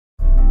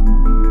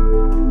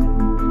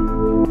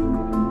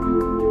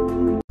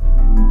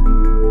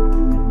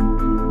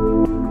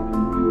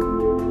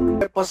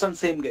100%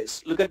 same,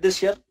 guys. Look at this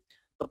here.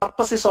 The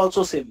purpose is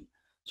also same.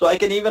 So I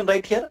can even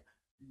write here,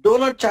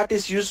 donut chart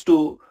is used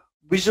to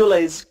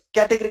visualize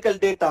categorical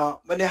data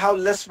when you have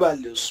less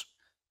values.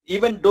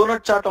 Even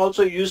donut chart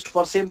also used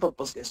for same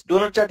purpose, guys.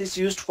 Donut chart is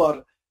used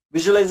for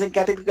visualizing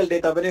categorical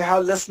data when you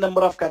have less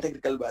number of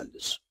categorical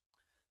values.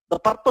 The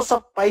purpose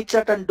of pie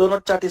chart and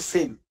donut chart is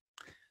same.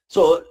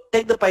 So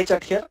take the pie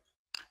chart here.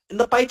 In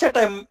the pie chart,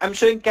 I'm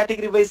showing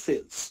category wise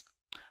sales.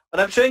 When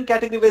I'm showing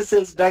category wise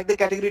sales, drag the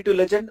category to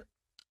legend,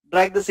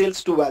 drag the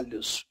sales to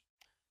values.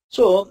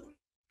 So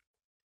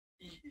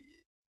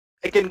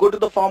I can go to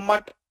the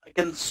format, I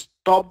can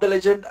stop the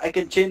legend, I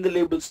can change the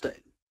label style.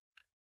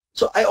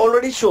 So I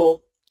already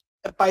show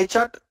a pie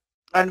chart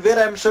and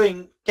where I'm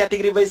showing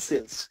category wise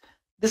sales.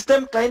 This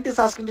time client is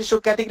asking to show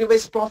category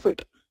wise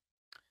profit.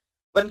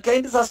 When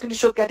client is asking to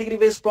show category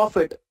wise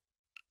profit,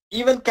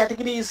 even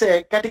category is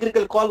a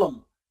categorical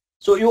column.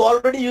 So you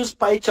already use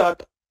pie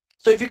chart.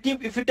 So if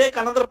you take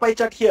another pie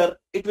chart here,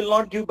 it will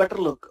not give better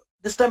look.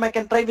 This time I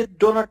can try with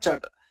donut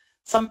chart.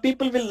 Some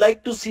people will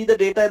like to see the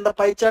data in the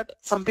pie chart.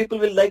 Some people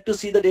will like to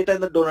see the data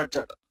in the donut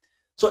chart.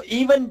 So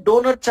even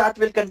donut chart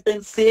will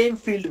contain same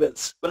field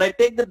wells. When I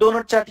take the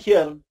donut chart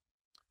here,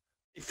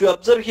 if you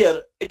observe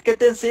here, it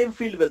contains same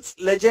field wells.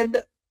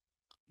 Legend,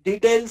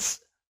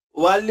 details,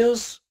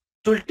 values,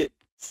 tooltip.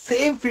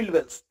 Same field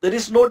wells. There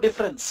is no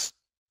difference.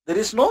 There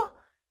is no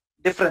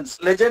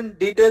difference. Legend,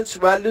 details,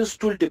 values,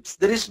 tooltips.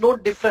 There is no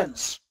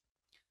difference.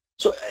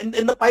 So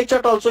in the pie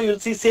chart also you'll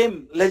see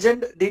same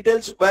legend,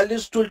 details,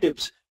 values,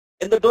 tooltips.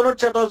 In the donut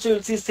chart also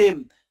you'll see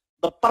same.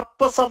 The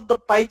purpose of the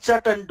pie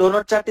chart and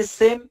donut chart is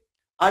same,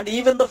 and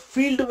even the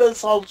field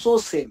wells also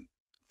same.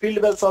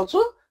 Field wells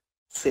also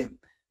same.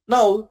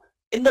 Now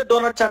in the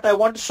donut chart I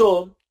want to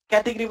show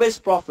category wise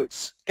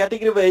profits.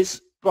 Category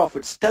wise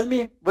profits. Tell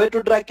me where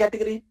to drag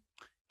category.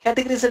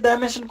 Category is a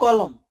dimension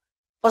column.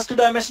 First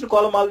dimension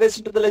column always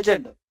into the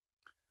legend.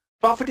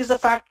 Profit is a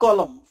fact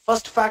column.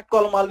 First fact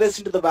column always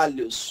into the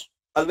values.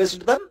 Always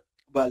into the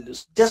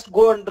values. Just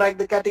go and drag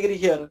the category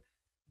here.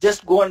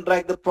 Just go and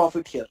drag the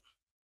profit here.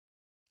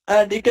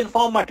 And you can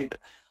format it.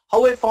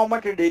 How I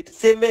formatted it,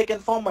 same way I can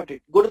format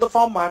it. Go to the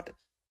format,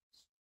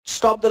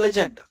 stop the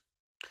legend,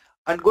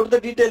 and go to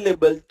the detail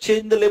label,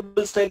 change the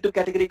label style to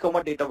category,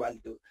 data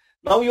value.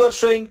 Now you are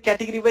showing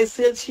category wise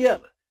sales here.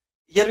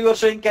 Here you are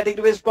showing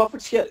category wise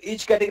profits here.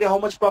 Each category how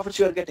much profits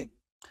you are getting.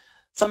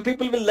 Some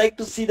people will like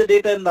to see the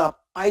data in the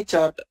pie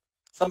chart.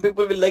 Some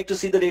people will like to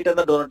see the data in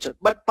the donut chart.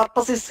 But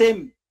purpose is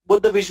same,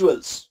 both the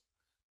visuals.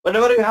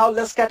 Whenever you have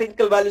less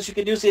categorical values, you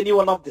can use any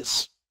one of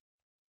this.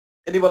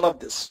 Any one of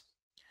this.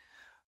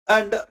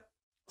 And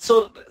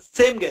so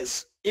same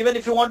guys. Even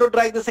if you want to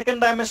drag the second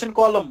dimension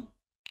column,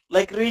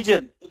 like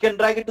region, you can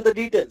drag it to the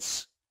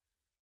details.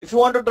 If you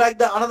want to drag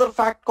the another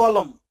fact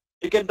column,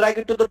 you can drag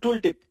it to the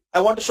tooltip. I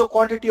want to show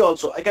quantity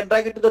also. I can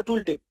drag it to the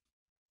tooltip.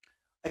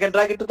 I can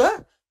drag it to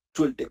the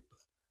tooltip.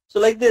 So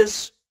like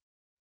this,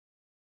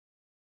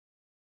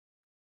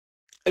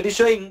 it is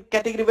showing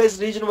category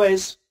wise, region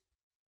wise,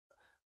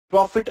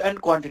 profit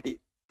and quantity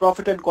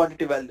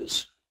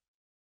values,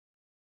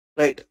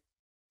 right?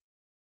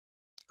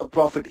 A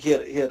profit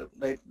here,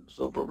 right?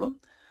 No problem.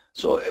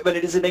 So when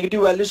it is in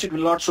negative values, it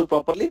will not show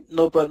properly.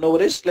 No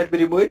worries. Let me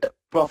remove it.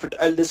 Profit,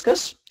 I'll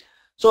discuss.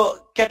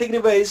 So category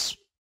wise,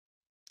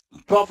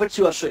 profits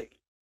you are showing.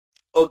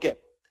 Okay.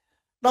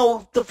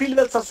 Now the field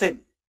wells are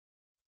same.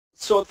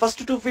 So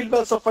first two field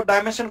wells are for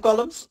dimension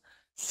columns,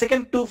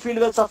 second two field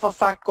wells are for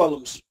fact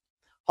columns.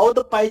 How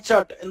the pie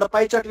chart, in the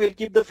pie chart we'll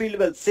keep the field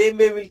wells, same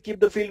way we'll keep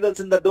the field wells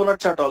in the donut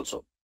chart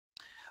also.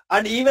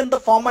 And even the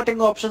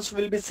formatting options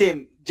will be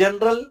same,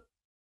 general,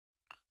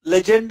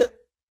 legend,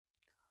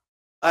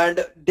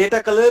 and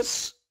data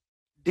colors,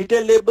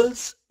 detail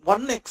labels.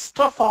 One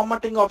extra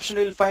formatting option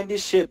you'll find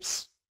is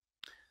shapes.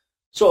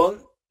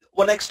 So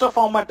one extra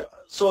format,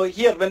 so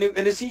here when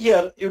you see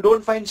here, you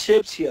don't find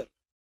shapes here.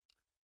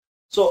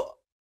 So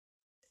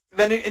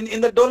when you,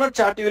 in the donut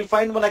chart you will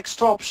find one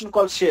extra option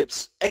called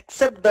shapes,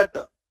 except that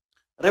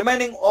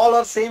remaining all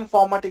are same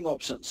formatting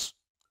options.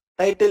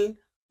 Title,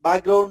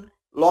 background,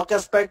 lock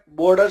aspect,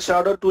 border,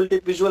 shadow,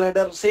 tooltip, visual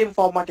header, same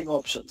formatting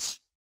options.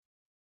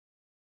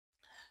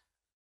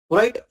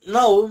 Right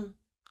now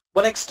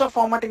one extra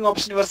formatting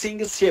option you are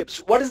seeing is shapes.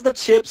 What is that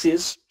shapes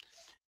is,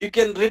 you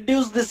can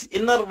reduce this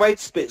inner white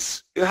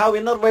space. You have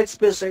inner white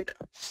space, right?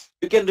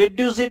 You can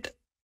reduce it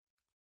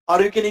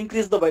or you can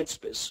increase the white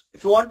space.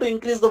 If you want to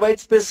increase the white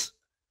space,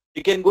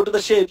 you can go to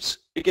the shapes,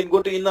 you can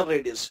go to inner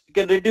radius, you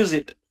can reduce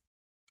it.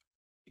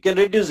 You can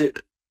reduce it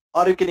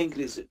or you can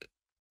increase it,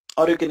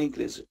 or you can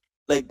increase it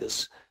like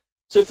this.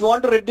 So if you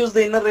want to reduce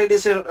the inner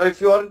radius, or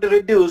if you want to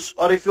reduce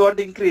or if you want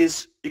to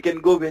increase, you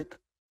can go with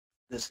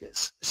this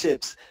case,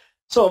 shapes.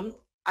 So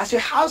as you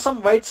have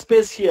some white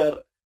space here,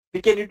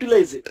 we can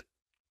utilize it.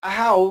 I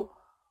have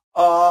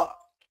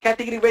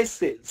category wise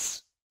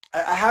sales.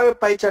 I have a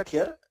pie chart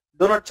here,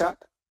 donut chart.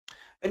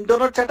 In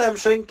donut chart I am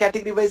showing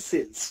category wise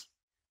sales.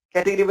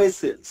 Category wise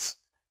sales.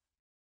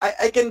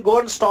 I can go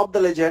and stop the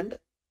legend.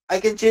 I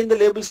can change the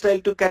label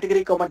style to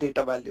category,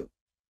 data value.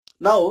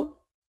 Now,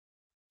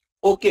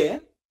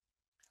 okay.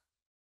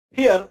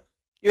 Here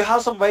you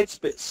have some white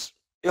space.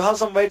 You have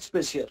some white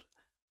space here.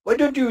 Why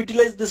don't you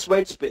utilize this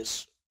white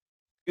space?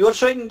 You are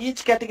showing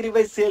each category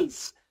wise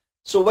sales.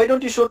 So why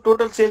don't you show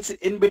total sales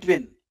in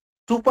between?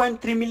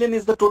 2.3 million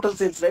is the total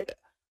sales, right?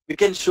 We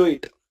can show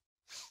it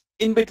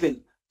in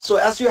between. So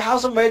as you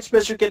have some white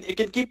space, you can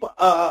keep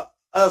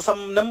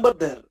some number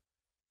there.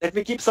 Let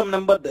me keep some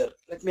number there.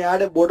 Let me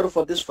add a border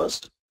for this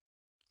first.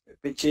 Let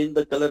me change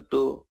the color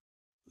to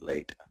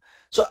light.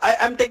 So I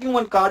am taking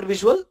one card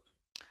visual.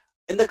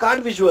 In the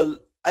card visual,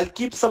 I'll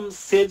keep some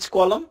sales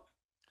column.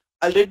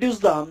 I'll reduce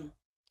the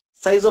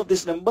size of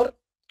this number,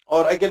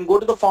 or I can go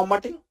to the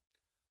formatting.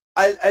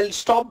 I'll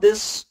stop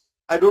this.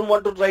 I don't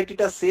want to write it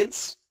as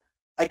sales.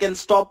 I can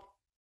stop,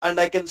 and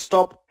I can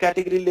stop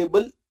category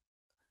label.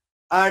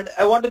 And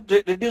I want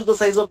to reduce the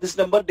size of this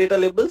number, data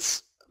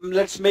labels.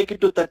 Let's make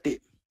it to 30.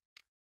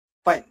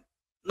 Fine.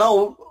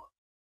 Now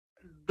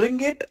bring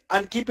it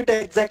and keep it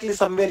exactly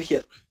somewhere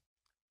here.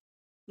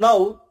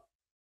 Now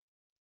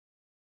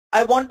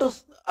I want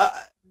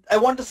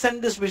to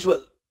send this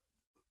visual.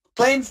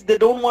 Clients, they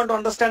don't want to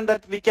understand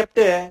that we kept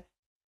a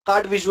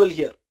card visual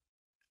here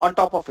on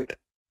top of it.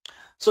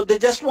 So they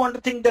just want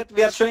to think that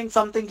we are showing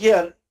something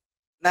here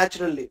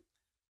naturally.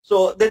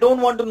 So they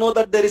don't want to know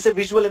that there is a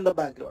visual in the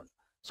background.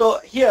 So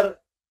here,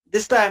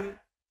 this time,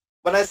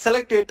 when I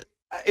select it,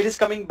 it is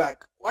coming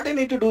back. What I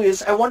need to do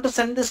is I want to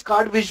send this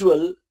card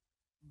visual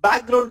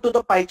background to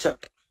the pie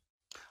chart.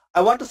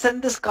 I want to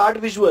send this card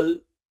visual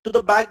to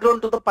the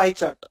background to the pie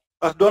chart,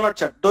 or donut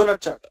chart.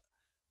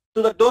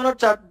 To the donut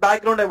chart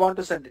background I want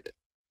to send it.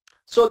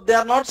 So they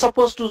are not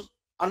supposed to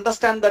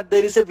understand that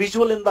there is a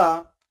visual in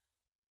the,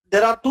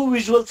 there are two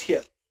visuals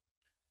here.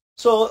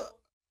 So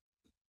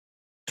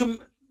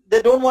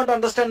they don't want to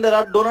understand there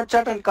are donut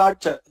chart and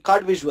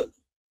card visual.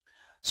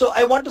 So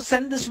I want to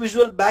send this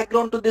visual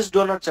background to this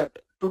donut chart.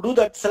 To do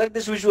that, select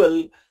this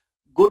visual,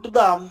 go to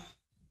the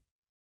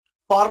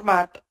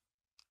format.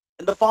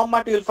 In the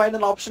format, you will find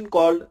an option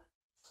called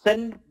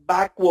send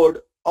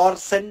backward or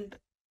send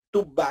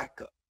to back.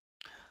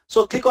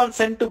 So click on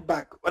send to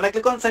back. When I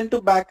click on send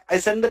to back, I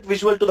send that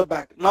visual to the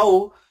back.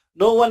 Now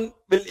no one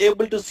will be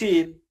able to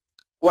see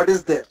what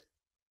is there.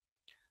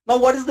 Now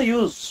what is the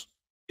use?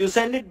 You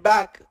send it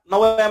back.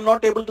 Now I am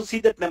not able to see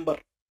that number.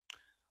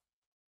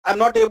 I'm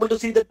not able to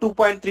see the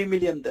 2.3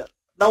 million there.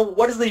 Now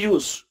what is the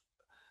use?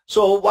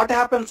 So what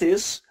happens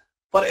is,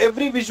 for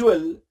every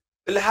visual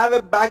you'll have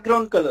a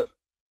background color.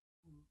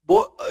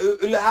 For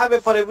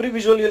every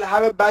visual you'll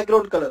have a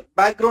background color.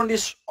 Background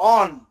is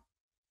on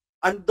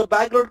and the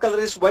background color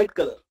is white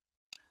color.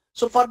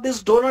 So for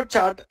this donut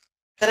chart,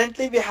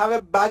 currently we have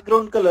a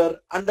background color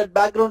and that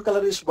background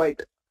color is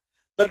white.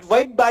 That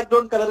white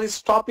background color is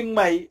stopping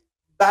my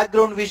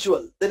background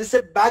visual. There is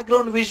a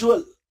background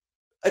visual,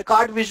 a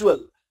card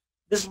visual.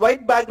 This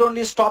white background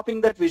is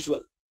stopping that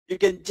visual. You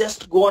can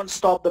just go and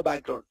stop the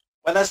background.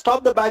 When I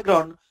stop the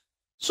background,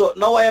 so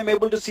now I am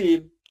able to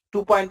see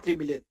 2.3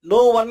 million.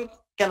 No one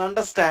can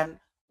understand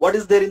what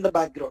is there in the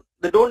background.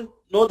 They don't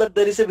know that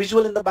there is a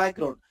visual in the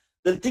background.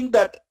 They'll think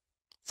that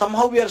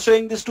somehow we are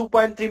showing this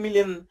 2.3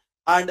 million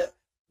and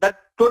that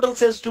total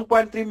says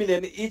 2.3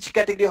 million, each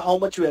category how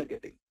much we are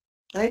getting,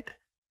 right?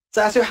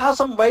 So as you have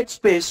some white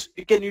space,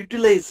 you can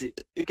utilize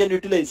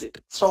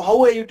it. So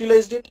how I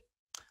utilized it?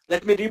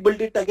 Let me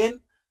rebuild it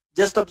again.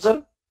 Just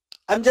observe.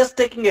 I'm just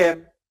taking a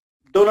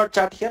donut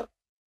chart here.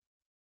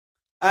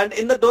 And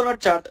in the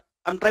donut chart,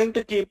 I'm trying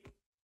to keep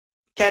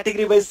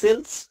category wise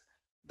sales.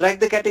 Drag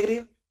the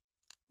category,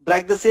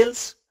 drag the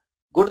sales,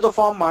 go to the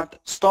format,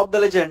 stop the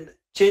legend,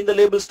 change the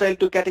label style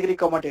to category,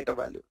 data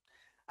value.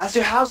 As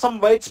you have some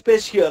white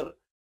space here,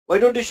 why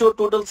don't you show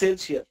total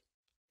sales here?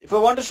 If I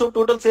want to show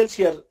total sales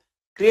here,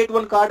 create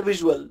one card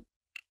visual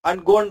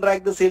and go and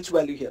drag the sales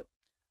value here.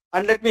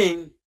 And let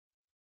me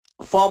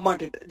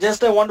format it.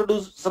 Just I want to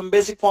do some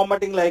basic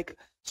formatting like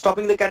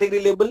stopping the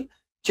category label,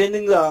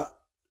 changing the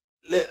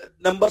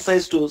number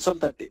size to some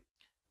 30.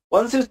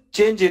 Once you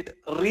change it,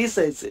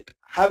 resize it,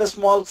 have a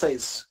small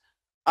size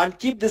and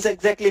keep this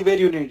exactly where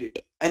you need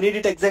it. I need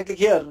it exactly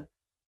here,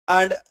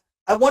 and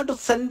I want to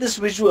send this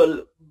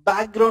visual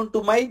background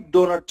to my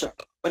donut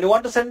chart. When you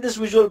want to send this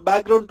visual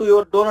background to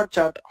your donut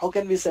chart, how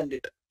can we send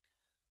it?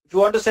 If you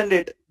want to send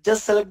it,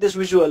 just select this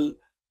visual,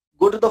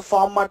 go to the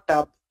format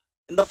tab.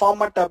 In the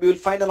format tab, you will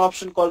find an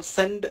option called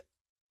send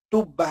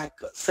to back.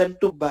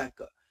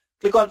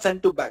 Click on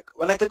send to back.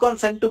 When I click on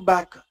send to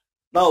back,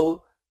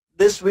 now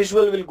this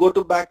visual will go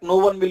to back. No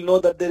one will know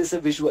that there is a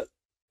visual,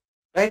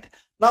 right?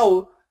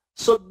 Now,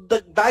 so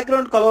the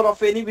background color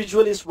of any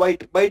visual is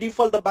white. By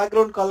default, the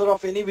background color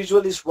of any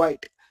visual is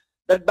white.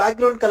 That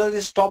background color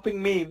is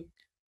stopping me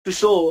to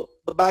show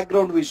the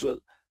background visual.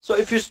 So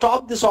if you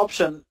stop this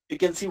option, you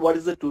can see what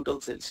is the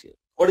total sales here.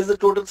 What is the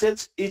total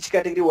sales? Each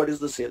category, what is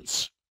the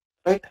sales,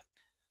 right?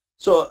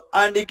 So,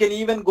 and you can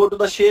even go to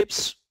the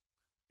shapes.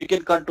 You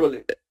can control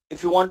it.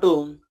 If you want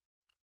to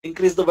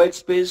increase the white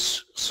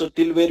space, so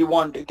till where you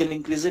want, you can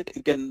increase it.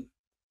 You can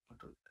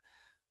control it.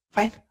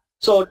 Fine.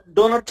 So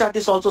donut chart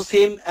is also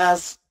same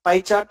as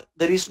pie chart.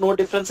 There is no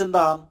difference in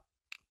the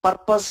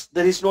purpose.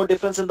 There is no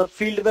difference in the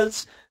field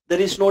wells. there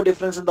is no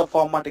difference in the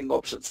formatting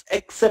options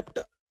except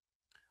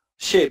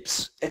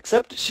shapes.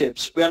 Except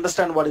shapes. We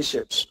understand what is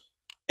shapes.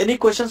 Any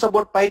questions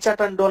about pie chart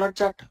and donut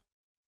chart?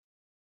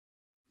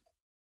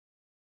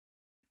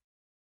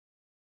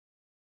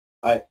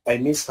 I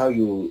miss how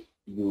you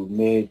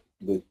made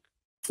the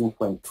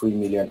 2.3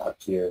 million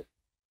appear.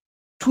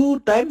 2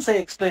 times I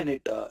explained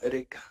it,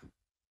 Eric.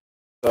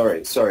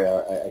 Sorry,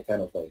 I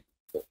kind of like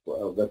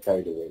got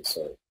carried away.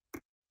 Sorry.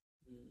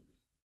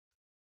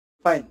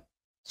 Fine.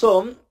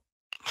 So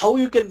how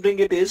you can bring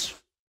it is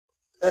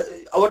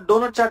our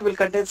donut chart will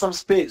contain some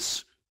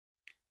space.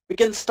 We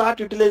can start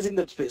utilizing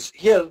that space.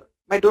 Here,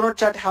 my donut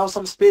chart have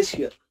some space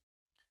here.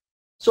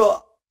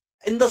 So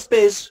in the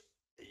space,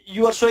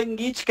 you are showing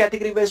each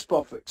category wise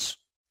profits.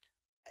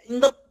 In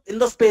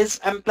the space,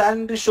 I'm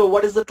planning to show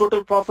what is the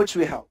total profits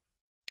we have.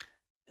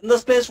 In the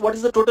space, what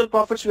is the total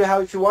profits we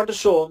have? If you want to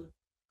show,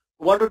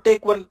 you want to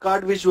take one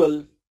card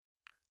visual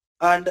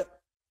and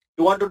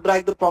you want to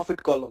drag the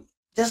profit column.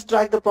 Just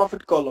drag the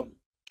profit column.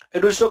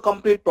 It will show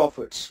complete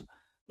profits.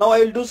 Now I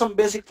will do some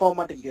basic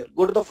formatting here.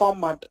 Go to the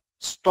format,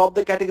 stop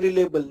the category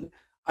label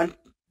and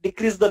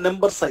decrease the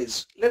number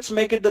size. Let's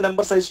make it the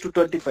number size to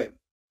 25.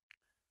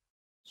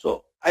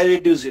 So I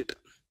reduce it.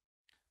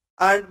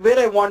 And where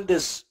I want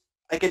this,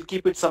 I can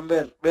keep it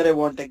somewhere where I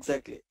want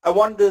exactly. I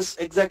want this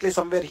exactly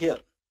somewhere here.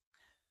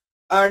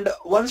 And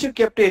once you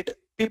kept it,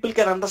 people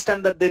can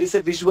understand that there is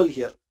a visual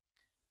here.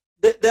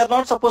 They are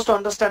not supposed to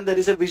understand there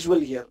is a visual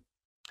here.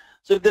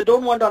 So if they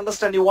don't want to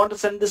understand, you want to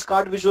send this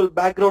card visual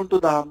background to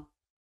the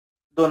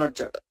donut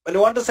chart. When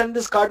you want to send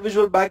this card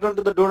visual background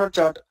to the donut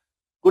chart,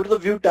 go to the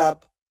view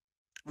tab,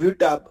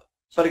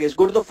 sorry guys,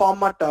 go to the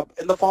format tab.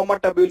 In the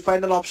format tab, you will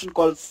find an option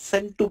called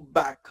send to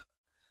back.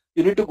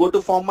 You need to go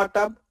to format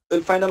tab, you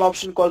will find an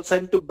option called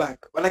send to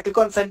back. When I click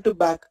on send to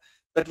back,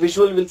 that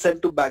visual will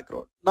send to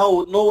background.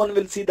 Now no one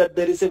will see that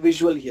there is a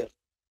visual here.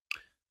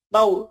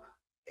 Now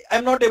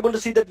I'm not able to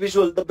see that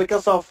visual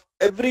because of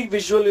every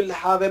visual will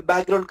have a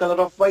background color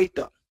of white.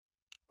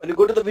 When you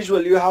go to the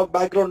visual, you have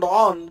background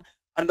on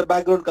and the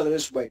background color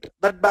is white.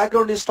 That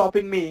background is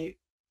stopping me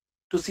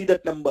to see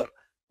that number.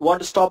 You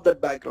want to stop that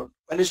background.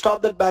 When you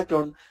stop that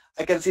background,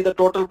 I can see the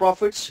total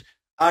profits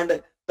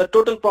and the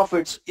total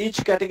profits,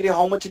 each category,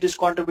 how much it is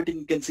contributing,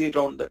 you can see it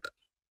around that.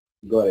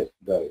 Got it.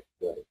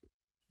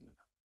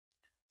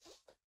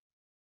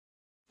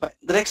 Fine.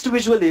 The next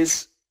visual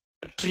is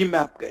tree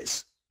map,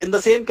 guys. In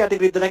the same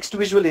category, the next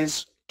visual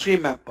is tree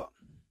map.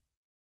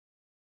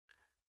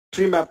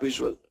 Tree map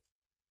visual.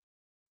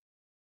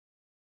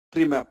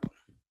 Tree map.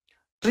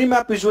 Tree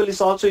map visual is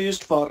also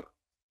used for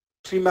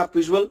tree map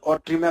visual or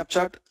tree map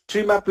chart.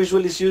 Tree map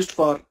visual is used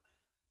for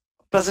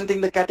presenting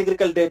the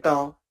categorical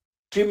data.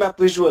 Tree map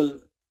visual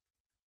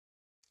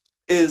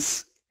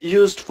is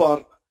used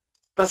for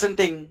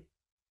presenting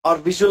or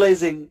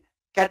visualizing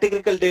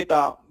categorical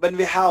data when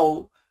we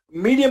have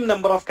medium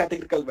number of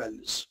categorical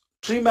values.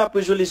 Tree map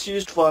visual is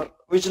used for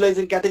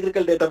visualizing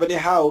categorical data when you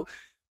have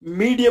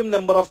medium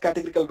number of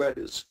categorical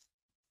values.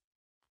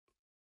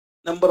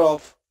 Number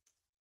of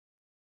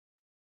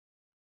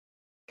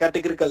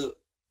categorical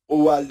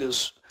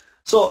values.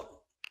 So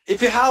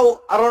if you have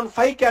around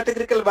 5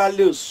 categorical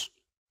values,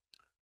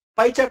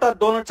 pie chart or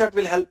donut chart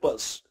will help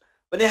us.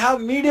 When you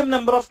have medium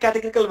number of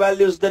categorical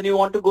values, then you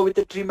want to go with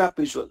a tree map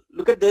visual.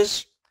 Look at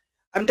this.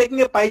 I'm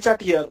taking a pie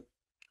chart here.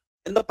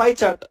 In the pie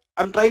chart,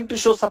 I'm trying to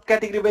show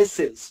subcategory wise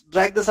sales.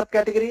 Drag the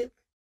subcategory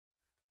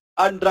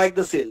and drag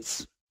the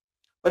sales.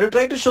 When you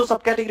try to show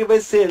subcategory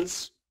wise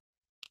sales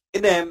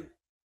in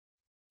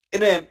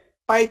a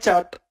pie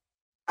chart,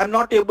 I'm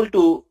not able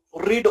to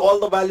read all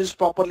the values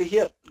properly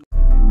here.